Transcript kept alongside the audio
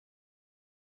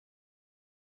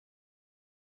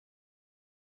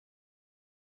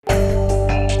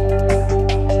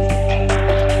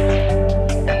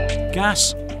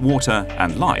Gas, water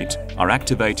and light are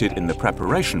activated in the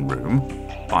preparation room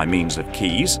by means of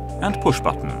keys and push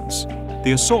buttons.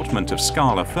 The assortment of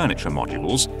SCALA furniture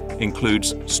modules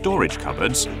includes storage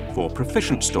cupboards for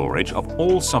proficient storage of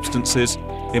all substances,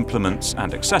 implements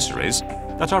and accessories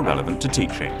that are relevant to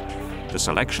teaching. The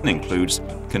selection includes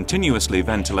continuously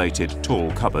ventilated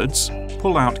tall cupboards,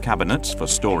 pull-out cabinets for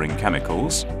storing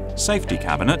chemicals, safety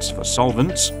cabinets for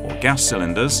solvents or gas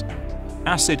cylinders,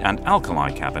 acid and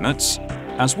alkali cabinets,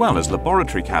 as well as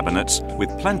laboratory cabinets with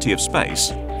plenty of space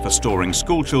for storing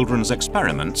schoolchildren's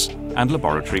experiments and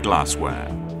laboratory glassware.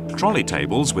 Trolley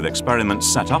tables with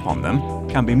experiments set up on them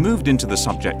can be moved into the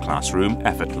subject classroom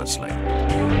effortlessly.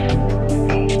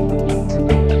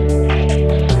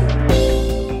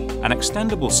 An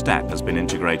extendable step has been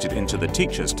integrated into the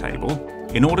teacher's table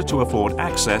in order to afford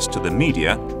access to the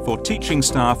media for teaching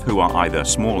staff who are either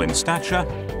small in stature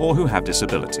or who have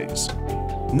disabilities.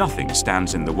 Nothing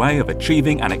stands in the way of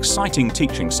achieving an exciting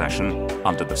teaching session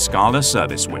under the SCALA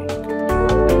Service Week.